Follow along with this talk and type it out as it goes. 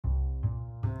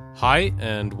Hi,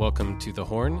 and welcome to The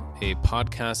Horn, a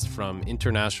podcast from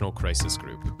International Crisis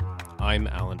Group. I'm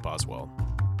Alan Boswell.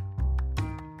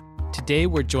 Today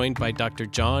we're joined by Dr.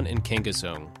 John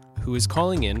Nkengasong, who is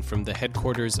calling in from the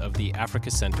headquarters of the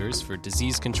Africa Centers for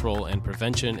Disease Control and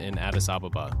Prevention in Addis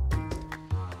Ababa.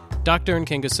 Dr.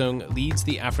 Nkengasong leads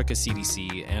the Africa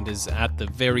CDC and is at the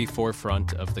very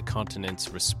forefront of the continent's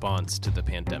response to the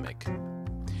pandemic.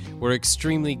 We're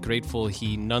extremely grateful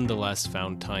he nonetheless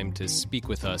found time to speak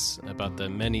with us about the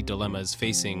many dilemmas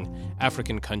facing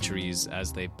African countries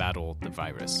as they battle the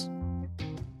virus.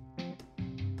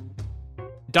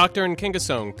 Dr.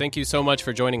 Nkengasong, thank you so much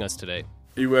for joining us today.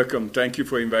 You're welcome. Thank you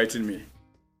for inviting me.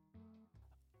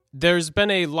 There's been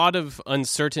a lot of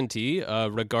uncertainty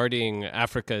regarding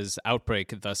Africa's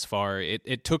outbreak thus far.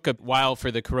 It took a while for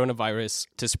the coronavirus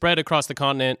to spread across the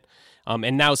continent,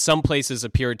 and now some places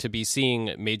appear to be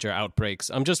seeing major outbreaks.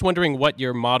 I'm just wondering what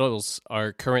your models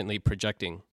are currently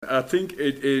projecting. I think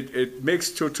it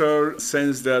makes total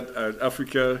sense that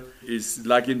Africa is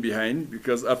lagging behind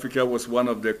because Africa was one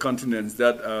of the continents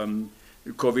that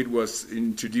COVID was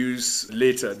introduced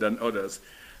later than others.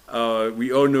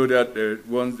 We all know that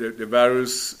once the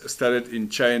virus started in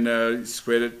China, it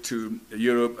spread to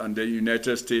Europe and the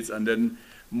United States, and then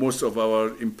most of our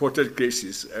imported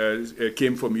cases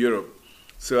came from Europe.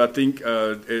 So I think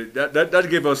that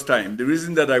gave us time. The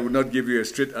reason that I would not give you a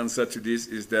straight answer to this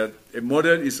is that a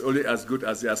model is only as good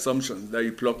as the assumptions that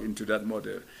you plug into that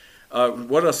model.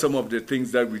 What are some of the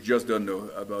things that we just don't know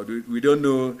about? We don't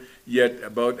know yet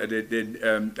about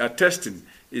our testing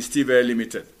is still very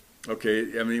limited.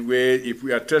 Okay, I mean, if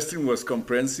our testing was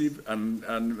comprehensive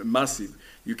and massive,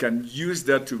 you can use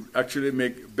that to actually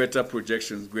make better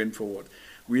projections going forward.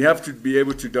 We have to be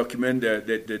able to document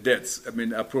the deaths,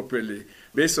 appropriately.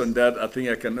 Based on that, I think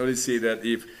I can only say that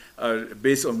if,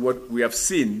 based on what we have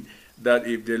seen, that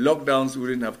if the lockdowns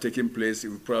wouldn't have taken place, it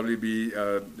would probably be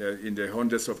in the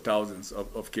hundreds of thousands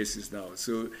of cases now.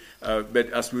 So, but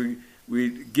as we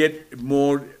get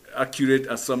more accurate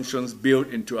assumptions built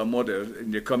into our model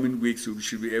in the coming weeks, we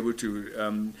should be able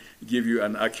to give you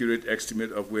an accurate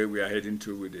estimate of where we are heading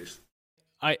to with this.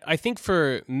 I think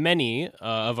for many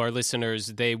of our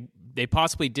listeners, they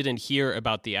possibly didn't hear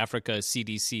about the Africa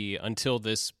CDC until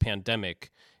this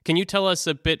pandemic. Can you tell us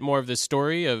a bit more of the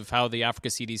story of how the Africa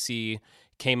CDC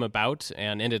came about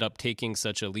and ended up taking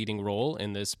such a leading role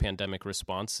in this pandemic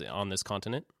response on this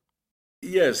continent?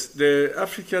 Yes, the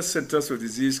Africa Centers for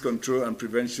Disease Control and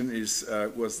Prevention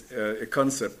was a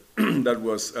concept that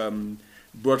was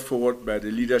brought forward by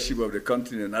the leadership of the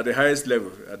continent at the highest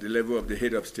level, at the level of the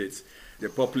head of states. The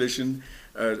population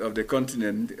of the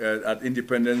continent at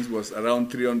independence was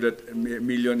around 300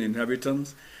 million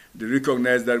inhabitants. They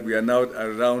recognized that we are now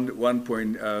around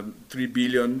 1.3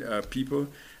 billion people,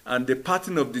 and the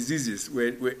pattern of diseases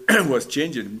was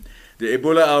changing. The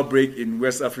Ebola outbreak in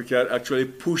West Africa actually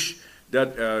pushed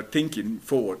that thinking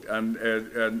forward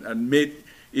and made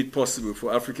it possible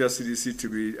for Africa CDC to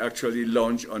be actually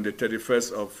launched on the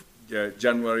 31st of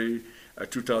January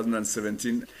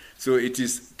 2017. So it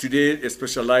is today a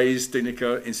specialized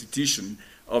technical institution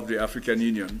of the African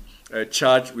Union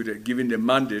charged with giving the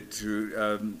mandate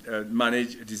to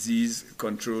manage disease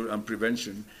control and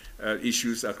prevention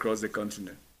issues across the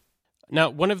continent. Now,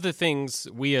 one of the things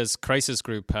we as Crisis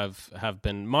Group have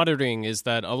been monitoring is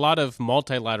that a lot of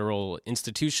multilateral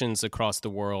institutions across the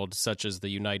world, such as the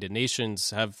United Nations,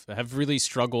 have really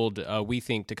struggled, we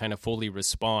think, to kind of fully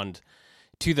respond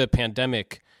to the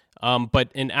pandemic. But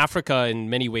in Africa, in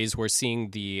many ways, we're seeing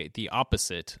the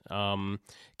opposite.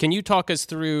 Can you talk us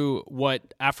through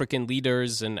what African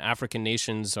leaders and African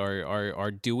nations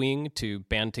are doing to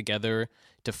band together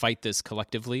to fight this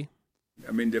collectively?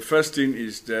 The first thing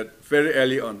is that very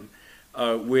early on,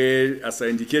 where, as I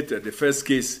indicated, the first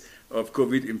case of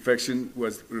COVID infection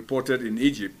was reported in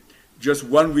Egypt, just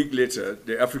 1 week later,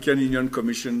 the African Union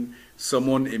Commission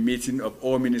summoned a meeting of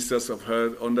all ministers of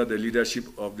health under the leadership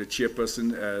of the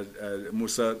chairperson,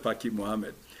 Musa Faki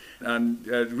Mohammed, and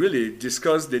really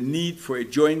discussed the need for a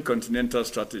joint continental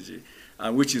strategy,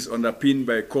 which is underpinned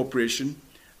by cooperation,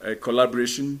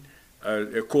 collaboration,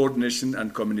 coordination,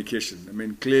 and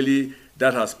communication. Clearly,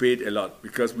 that has paid a lot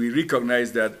because we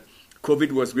recognize that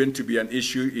COVID was going to be an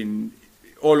issue in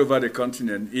all over the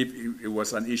continent if it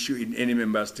was an issue in any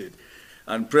member state.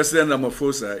 And President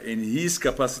Ramaphosa, in his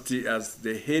capacity as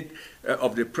the head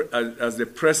as the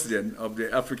president of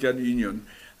the African Union,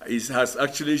 has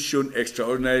actually shown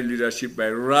extraordinary leadership by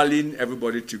rallying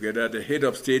everybody together. The head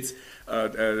of states,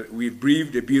 we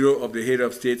briefed the Bureau of the Head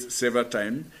of States several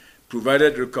times,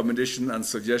 provided recommendations and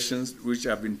suggestions which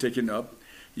have been taken up.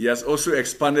 He has also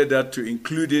expanded that to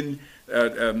including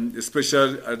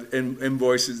special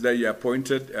envoys that he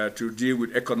appointed to deal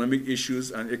with economic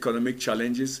issues and economic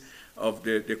challenges of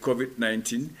the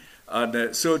COVID-19.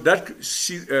 And so that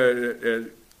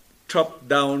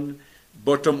top-down,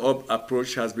 bottom-up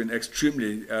approach has been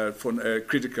extremely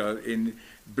critical in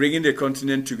bringing the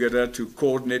continent together to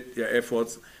coordinate their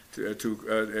efforts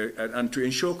and to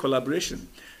ensure collaboration.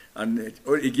 And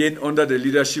again, under the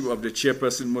leadership of the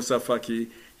chairperson, Moussa Faki,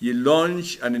 he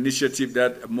launched an initiative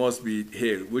that must be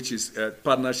hailed, which is a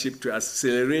partnership to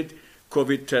accelerate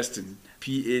COVID testing,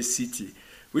 PACT,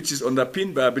 which is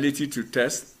underpinned by ability to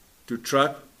test, to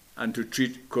track, and to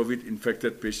treat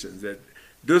COVID-infected patients.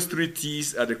 Those three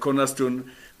T's are the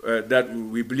cornerstone that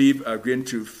we believe are going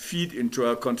to feed into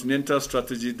our continental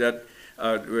strategy that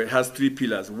has three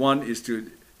pillars. One is to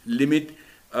limit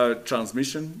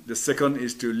transmission. The second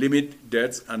is to limit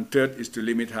deaths, and third is to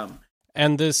limit harm.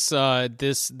 And this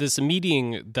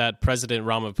meeting that President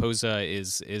Ramaphosa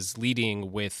is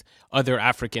leading with other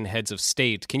African heads of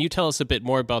state, can you tell us a bit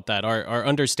more about that? Our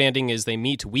understanding is they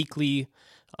meet weekly,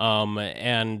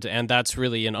 and that's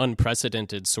really an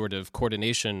unprecedented sort of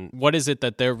coordination. What is it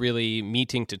that they're really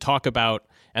meeting to talk about,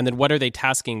 and then what are they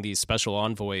tasking these special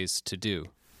envoys to do?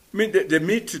 I mean, they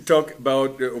meet to talk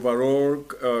about the overall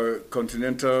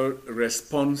continental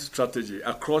response strategy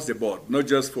across the board, not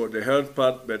just for the health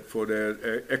part, but for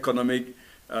the economic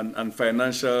and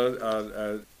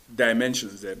financial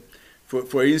dimensions there.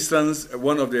 For instance,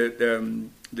 one of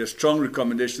the strong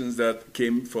recommendations that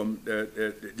came from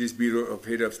this Bureau of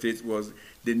Head of States was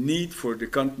the need for the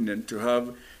continent to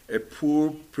have a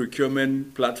pool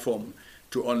procurement platform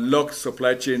to unlock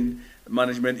supply chain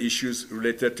management issues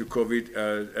related to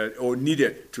COVID or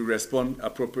needed to respond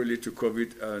appropriately to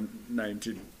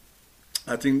COVID-19.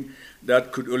 I think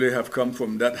that could only have come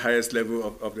from that highest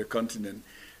level of the continent.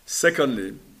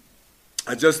 Secondly,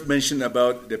 I just mentioned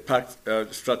about the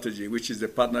PACT strategy, which is the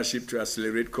partnership to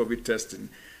accelerate COVID testing.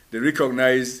 They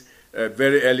recognized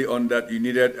very early on that you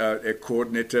needed a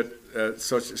coordinated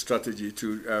such strategy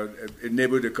to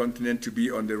enable the continent to be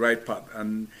on the right path,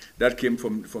 and that came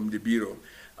from the Bureau.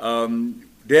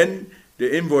 Then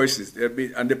the invoices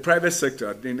and the private sector.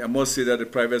 I think I must say that the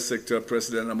private sector,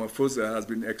 President Ramaphosa, has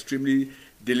been extremely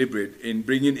deliberate in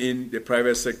bringing in the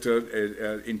private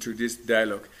sector into this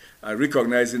dialogue,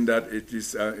 recognizing that it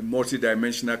is a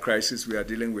multidimensional crisis we are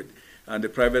dealing with, and the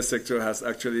private sector has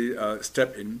actually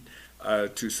stepped in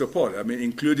to support. I mean,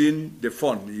 including the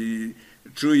fund.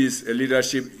 Through his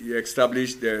leadership, he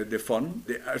established the fund,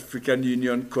 the African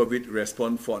Union COVID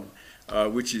Response Fund,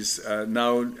 which is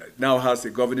now has a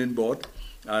governing board,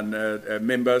 and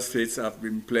member states have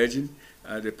been pledging.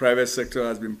 The private sector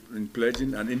has been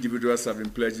pledging, and individuals have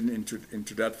been pledging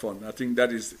into that fund. I think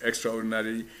that is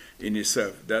extraordinary in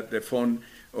itself, that the fund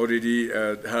already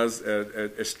has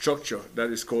a structure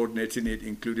that is coordinating it,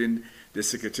 including the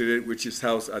secretariat, which is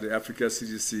housed at the Africa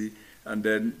CDC, and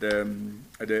then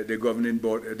the governing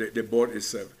board, the board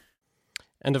itself.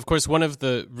 And of course, one of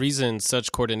the reasons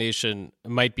such coordination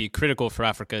might be critical for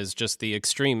Africa is just the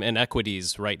extreme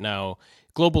inequities right now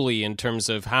globally in terms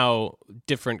of how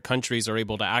different countries are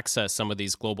able to access some of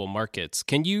these global markets.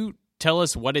 Can you tell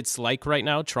us what it's like right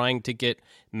now trying to get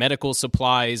medical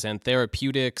supplies and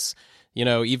therapeutics,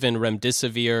 even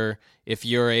remdesivir, if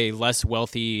you're a less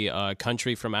wealthy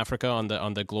country from Africa on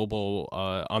the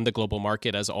global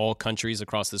market, as all countries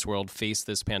across this world face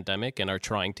this pandemic and are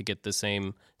trying to get the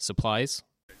same supplies?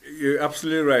 You're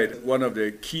absolutely right. One of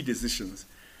the key decisions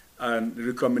and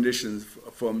recommendations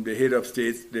from the head of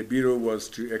state, the Bureau, was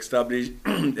to establish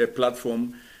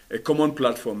a common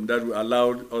platform that will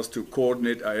allow us to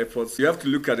coordinate our efforts. You have to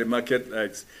look at the market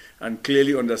and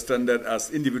clearly understand that as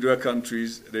individual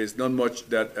countries, there is not much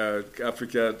that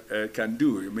Africa can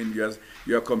do. I mean,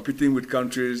 you are competing with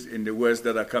countries in the West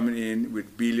that are coming in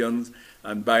with billions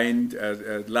and buying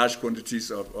large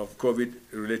quantities of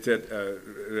COVID-related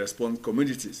response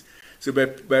commodities. So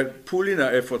by pooling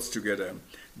our efforts together,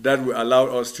 that will allow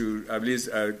us to at least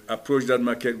approach that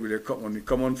market on a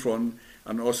common front,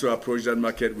 and also approach that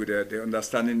market with the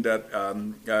understanding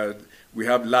that we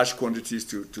have large quantities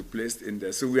to place in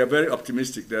there. So we are very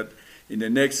optimistic that in the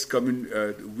next coming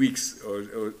weeks, or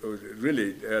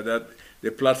really, that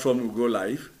the platform will go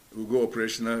live, will go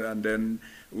operational, and then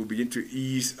we'll begin to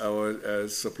ease our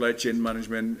supply chain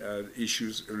management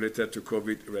issues related to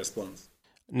COVID response.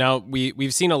 Now,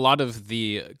 we've seen a lot of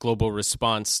the global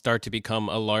response start to become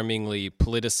alarmingly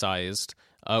politicized.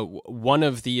 One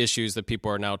of the issues that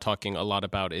people are now talking a lot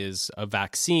about is a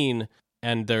vaccine,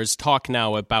 and there's talk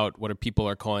now about what people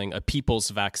are calling a people's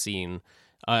vaccine.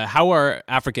 How are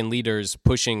African leaders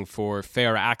pushing for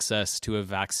fair access to a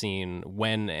vaccine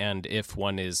when and if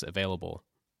one is available?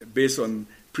 Based on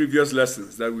previous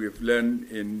lessons that we've learned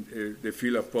in the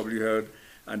field of public health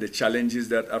and the challenges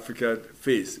that Africa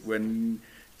faced when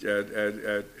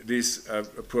these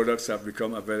products have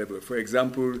become available. For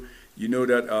example, you know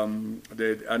that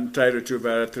the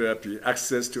antiretroviral therapy,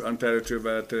 access to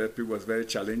antiretroviral therapy was very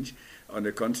challenged on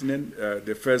the continent.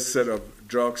 The first set of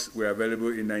drugs were available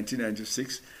in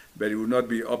 1996, but it will not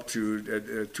be up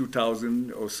to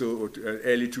 2000 or so, or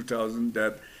early 2000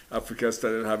 that Africa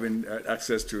started having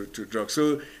access to drugs.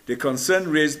 So the concern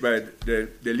raised by the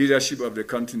leadership of the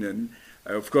continent,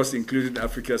 of course, including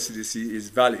Africa CDC, is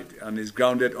valid and is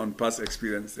grounded on past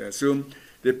experience. So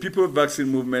the People Vaccine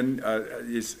Movement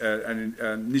is an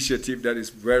initiative that is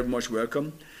very much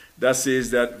welcome. That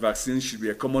says that vaccines should be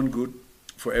a common good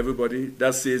for everybody.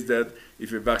 That says that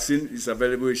if a vaccine is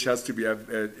available, it has to be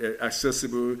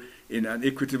accessible in an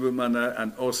equitable manner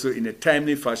and also in a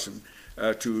timely fashion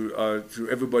to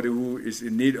everybody who is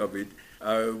in need of it.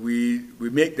 We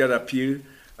make that appeal,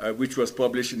 which was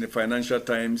published in the Financial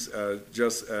Times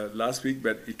just last week,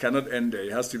 but it cannot end there.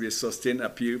 It has to be a sustained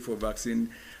appeal for vaccine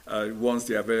once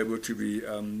they're available to be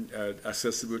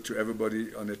accessible to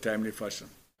everybody on a timely fashion.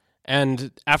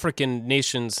 And African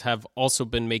nations have also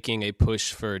been making a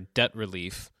push for debt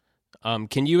relief.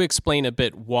 Can you explain a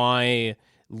bit why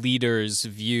leaders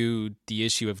view the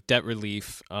issue of debt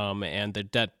relief and the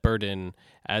debt burden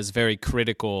as very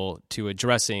critical to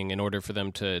addressing in order for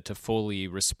them to fully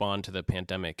respond to the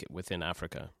pandemic within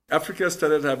Africa? Africa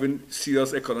started having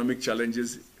serious economic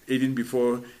challenges even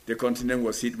before the continent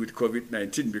was hit with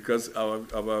COVID-19 because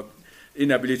our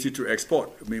inability to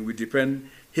export. I mean, we depend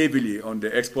heavily on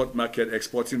the export market,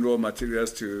 exporting raw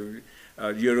materials to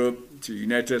Europe, to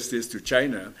United States, to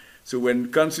China. So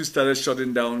when countries started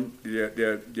shutting down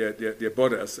their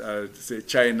borders, say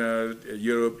China,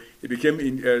 Europe, it became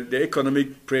the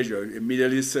economic pressure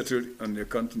immediately settled on the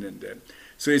continent there.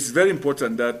 So it's very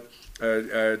important that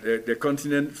the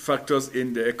continent factors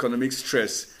in the economic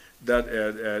stress that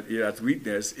it has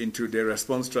witnessed into the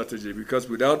response strategy, because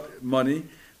without money,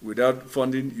 without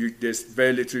funding, there's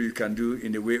very little you can do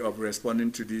in the way of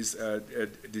responding to these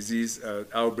disease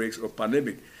outbreaks or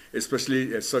pandemic,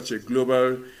 especially such a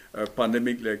global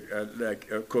pandemic like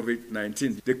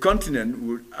COVID-19. The continent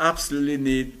would absolutely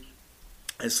need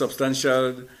a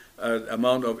substantial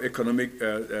amount of economic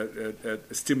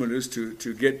stimulus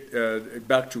to get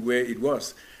back to where it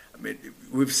was. I mean,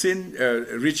 we've seen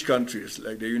rich countries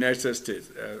like the United States,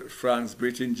 France,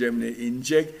 Britain, Germany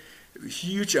inject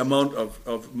huge amount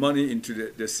of money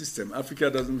into the system. Africa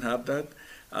doesn't have that,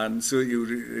 and so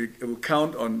you will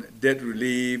count on debt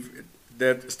relief,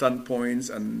 debt standpoints,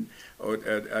 and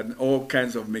all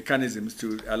kinds of mechanisms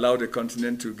to allow the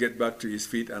continent to get back to its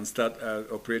feet and start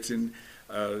operating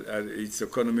its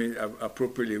economy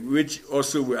appropriately, which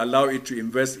also will allow it to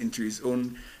invest into its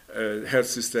own health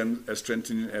system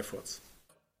strengthening efforts.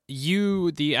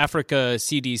 You, the Africa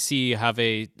CDC, have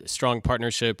a strong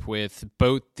partnership with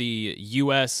both the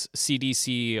U.S.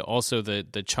 CDC, also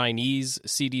the Chinese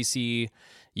CDC.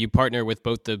 You partner with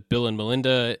both the Bill and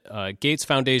Melinda Gates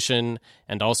Foundation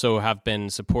and also have been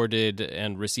supported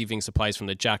and receiving supplies from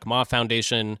the Jack Ma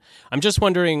Foundation. I'm just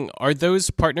wondering, are those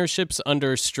partnerships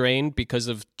under strain because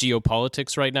of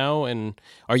geopolitics right now? And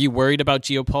are you worried about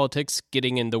geopolitics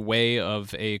getting in the way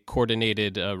of a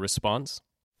coordinated response?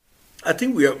 I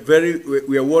think we are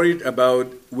worried about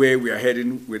where we are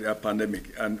heading with our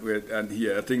pandemic, and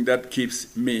here I think that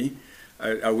keeps me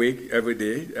awake every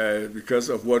day because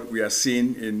of what we are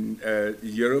seeing in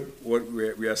Europe, what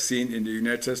we are seeing in the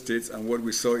United States, and what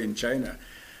we saw in China.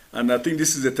 And I think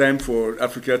this is the time for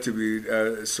Africa to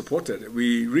be supported.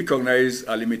 We recognize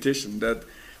our limitation that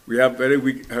we have very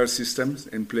weak health systems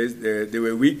in place. They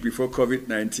were weak before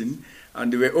COVID-19.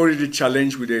 And they were already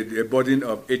challenged with a burden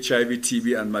of HIV,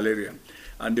 TB, and malaria.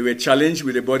 And they were challenged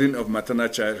with a burden of maternal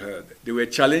child health. They were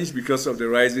challenged because of the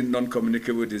rising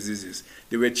non-communicable diseases.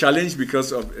 They were challenged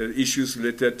because of issues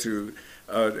related to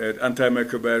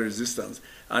antimicrobial resistance.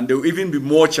 And they will even be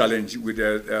more challenged with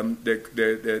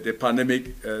the pandemic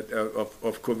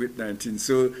of COVID-19.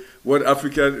 So what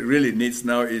Africa really needs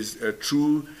now is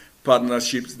true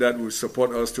partnerships that will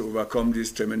support us to overcome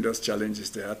these tremendous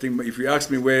challenges there. I think if you ask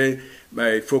me where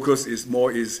my focus is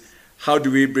more is how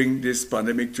do we bring this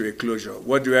pandemic to a closure?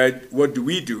 What do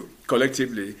we do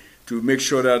collectively to make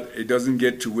sure that it doesn't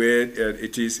get to where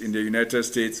it is in the United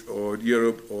States or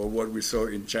Europe or what we saw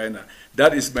in China?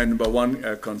 That is my number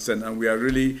one concern, and we are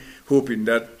really hoping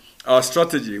that our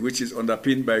strategy, which is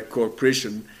underpinned by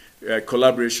cooperation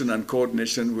collaboration and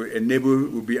coordination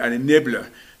will be an enabler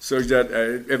such that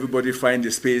everybody find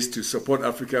a space to support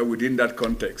Africa within that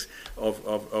context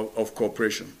of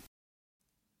cooperation.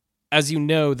 As you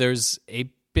know, there's a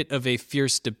bit of a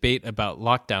fierce debate about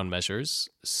lockdown measures.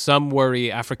 Some worry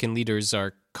African leaders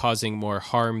are causing more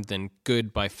harm than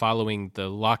good by following the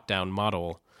lockdown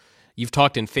model. You've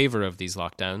talked in favor of these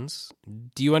lockdowns.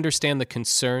 Do you understand the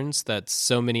concerns that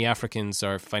so many Africans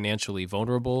are financially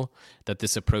vulnerable, that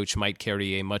this approach might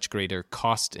carry a much greater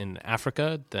cost in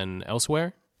Africa than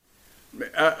elsewhere?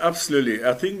 Absolutely.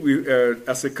 I think we,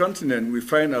 as a continent, we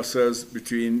find ourselves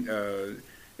between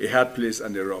a hard place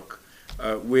and a rock.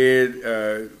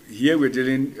 Here we're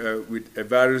dealing with a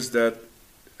virus that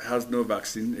has no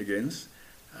vaccine against,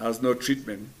 has no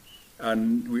treatment.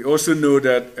 And we also know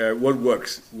that what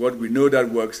works. What we know that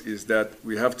works is that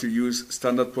we have to use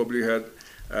standard public health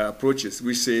approaches,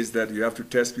 which says that you have to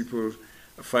test people,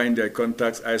 find their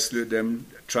contacts, isolate them,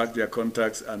 track their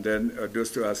contacts, and then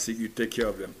those who are sick, you take care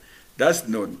of them. That's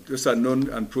known. Those are known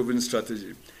and proven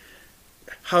strategy.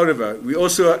 However, we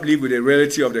also live with the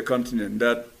reality of the continent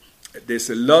that there's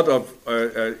a lot of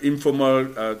informal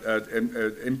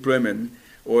employment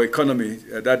or economy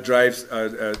that drives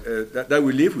that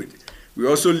we live with. We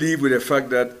also live with the fact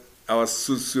that our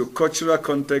socio-cultural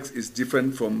context is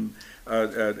different from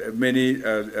many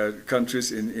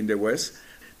countries in the West.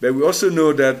 But we also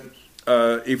know that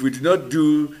if we do not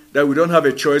do that, we don't have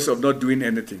a choice of not doing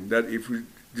anything. That if we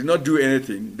do not do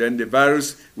anything, then the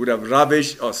virus would have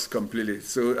ravaged us completely.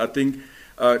 So I think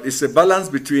it's a balance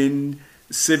between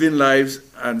saving lives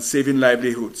and saving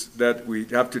livelihoods that we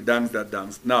have to dance that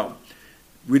dance. Now,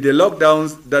 with the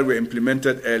lockdowns that were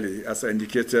implemented early, as I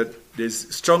indicated,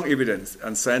 there's strong evidence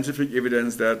and scientific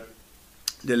evidence that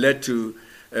they led to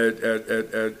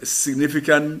a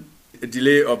significant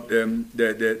delay of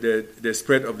the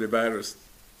spread of the virus.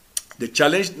 The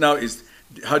challenge now is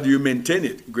how do you maintain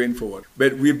it going forward?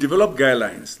 But we've developed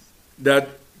guidelines that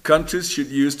countries should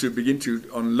use to begin to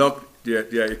unlock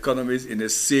their economies in a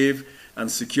safe and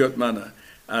secured manner.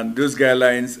 And those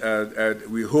guidelines,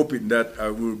 we hope that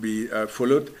will be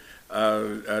followed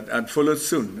and followed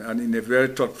soon and in a very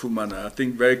thoughtful manner. I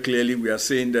think very clearly we are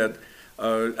saying that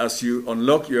as you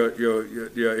unlock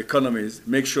your economies,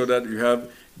 make sure that you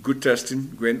have good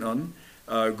testing going on,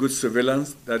 good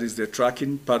surveillance, that is the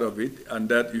tracking part of it, and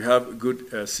that you have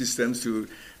good systems to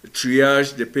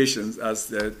triage the patients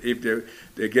as if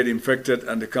they get infected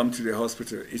and they come to the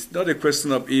hospital. It's not a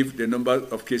question of if the number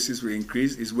of cases will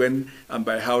increase, it's when and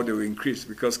by how they will increase.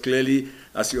 Because clearly,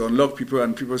 as you unlock people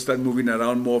and people start moving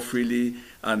around more freely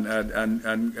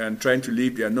and trying to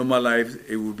live their normal lives,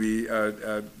 it will be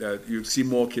you'll see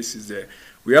more cases there.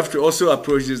 We have to also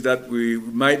approach this that we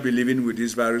might be living with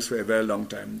this virus for a very long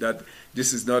time. That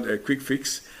this is not a quick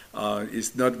fix.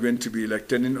 It's not going to be like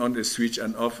turning on the switch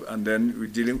and off and then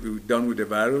we're done with the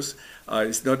virus.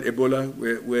 It's not Ebola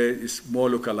where it's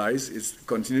more localized. It's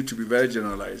continued to be very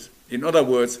generalized. In other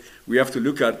words, we have to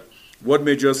look at what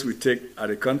measures we take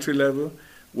at a country level,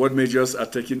 what measures are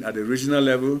taken at a regional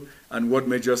level, and what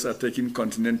measures are taken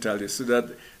continentally so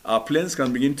that our planes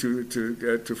can begin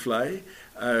to fly,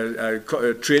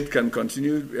 trade can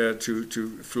continue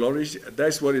to flourish.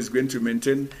 That's what is going to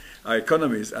maintain our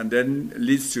economies and then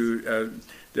leads to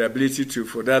the ability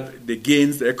for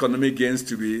the economic gains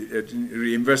to be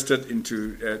reinvested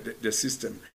into the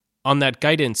system. On that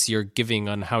guidance you're giving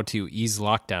on how to ease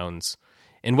lockdowns,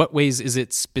 in what ways is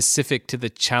it specific to the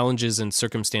challenges and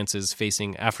circumstances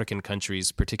facing African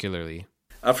countries particularly?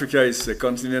 Africa is a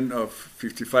continent of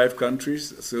 55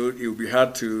 countries, so it will be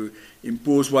hard to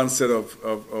impose one set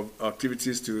of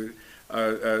activities to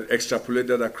extrapolate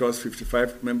that across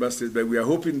 55 member states. But we are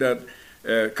hoping that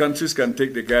countries can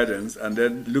take the guidance and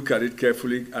then look at it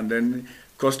carefully and then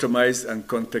customize and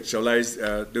contextualize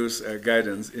those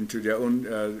guidance into their own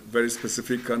very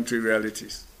specific country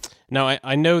realities. Now,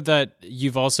 I know that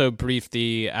you've also briefed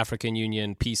the African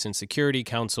Union Peace and Security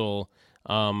Council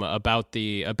about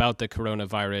the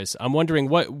coronavirus. I'm wondering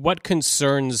what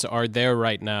concerns are there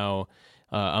right now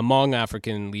among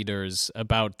African leaders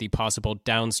about the possible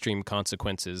downstream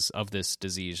consequences of this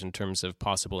disease in terms of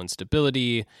possible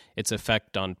instability, its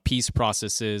effect on peace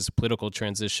processes, political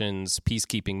transitions,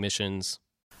 peacekeeping missions?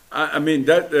 I mean,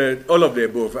 that all of the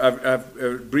above.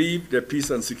 I've briefed the Peace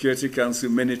and Security Council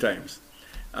many times,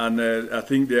 and I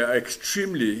think they are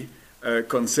extremely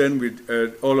concerned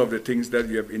with all of the things that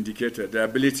you have indicated. The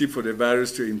ability for the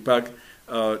virus to impact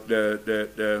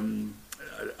the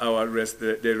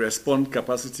response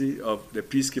capacity of the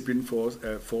peacekeeping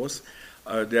force,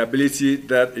 the ability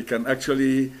that it can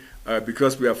actually,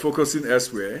 because we are focusing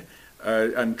elsewhere,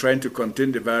 and trying to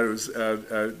contain the virus,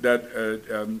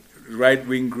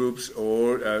 right-wing groups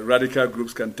or radical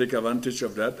groups can take advantage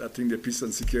of that. I think the Peace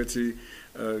and Security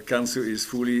Council is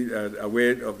fully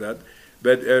aware of that.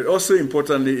 But also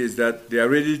importantly is that they are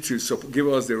ready to give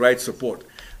us the right support,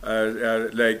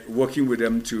 like working with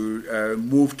them to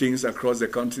move things across the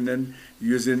continent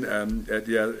using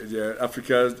the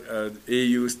Africa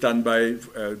AU standby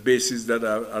bases that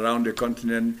are around the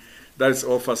continent. That is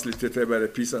all facilitated by the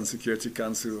Peace and Security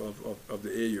Council of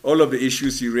the AU. All of the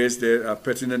issues you raised there are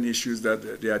pertinent issues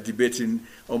that they are debating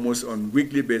almost on a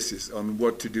weekly basis on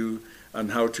what to do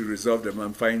and how to resolve them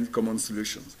and find common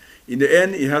solutions. In the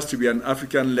end, it has to be an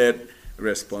African-led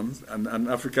response, and an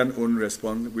African-owned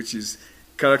response, which is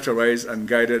characterized and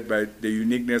guided by the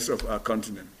uniqueness of our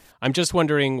continent. I'm just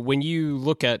wondering, when you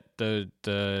look at the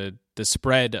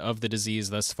spread of the disease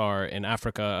thus far in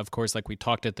Africa, of course, like we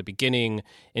talked at the beginning,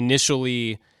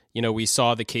 initially, we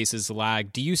saw the cases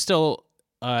lag. Do you still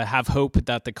have hope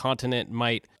that the continent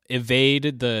might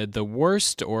evade the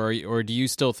worst, or do you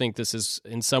still think this is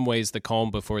in some ways the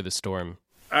calm before the storm?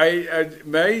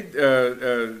 My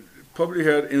public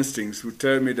health instincts would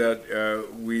tell me that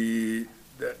we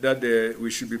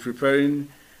should be preparing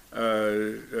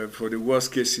for the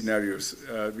worst case scenarios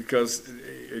because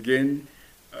again,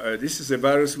 this is a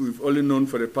virus we've only known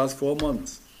for the past 4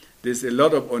 months. There's a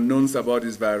lot of unknowns about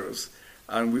this virus.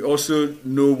 And we also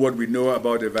know what we know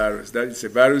about the virus. That it's a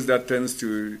virus that tends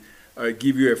to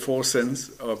give you a false sense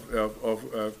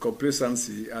of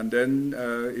complacency, and then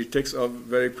it takes off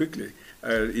very quickly.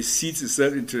 It seeds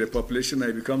itself into the population,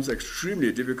 and it becomes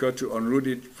extremely difficult to unroot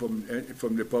it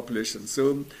from the population.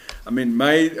 So,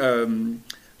 my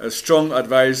strong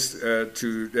advice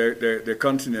to the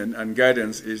continent and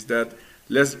guidance is that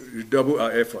let's redouble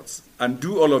our efforts and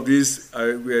do all of this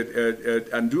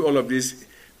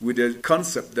with the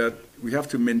concept that we have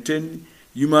to maintain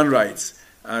human rights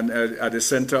and at the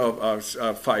center of our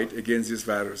fight against this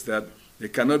virus, that there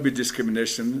cannot be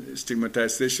discrimination,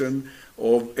 stigmatization,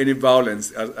 or any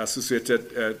violence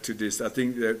associated to this. I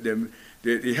think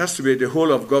it has to be the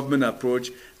whole of government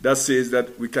approach that says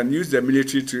that we can use the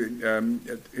military to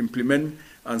implement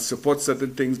and support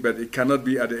certain things, but it cannot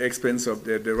be at the expense of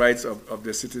the rights of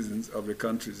the citizens of the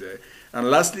countries there. And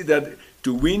lastly, that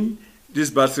to win this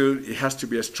battle, it has to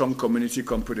be a strong community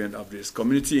component of this.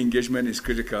 Community engagement is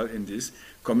critical in this.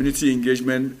 Community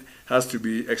engagement has to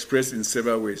be expressed in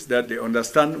several ways, that they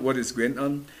understand what is going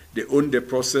on, they own the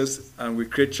process, and we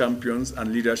create champions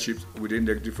and leadership within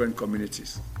the different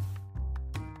communities.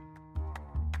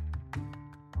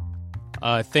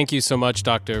 Thank you so much,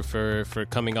 Doctor, for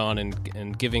coming on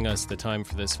and giving us the time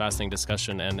for this fascinating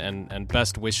discussion, and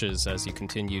best wishes as you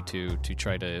continue to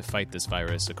try to fight this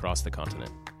virus across the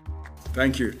continent.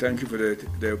 Thank you. Thank you for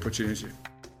the opportunity.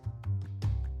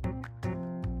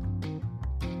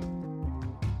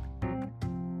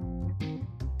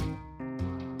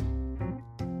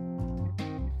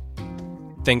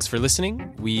 Thanks for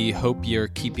listening. We hope you're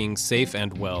keeping safe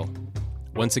and well.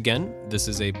 Once again, this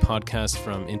is a podcast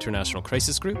from International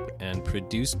Crisis Group and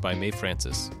produced by Mae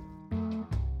Francis.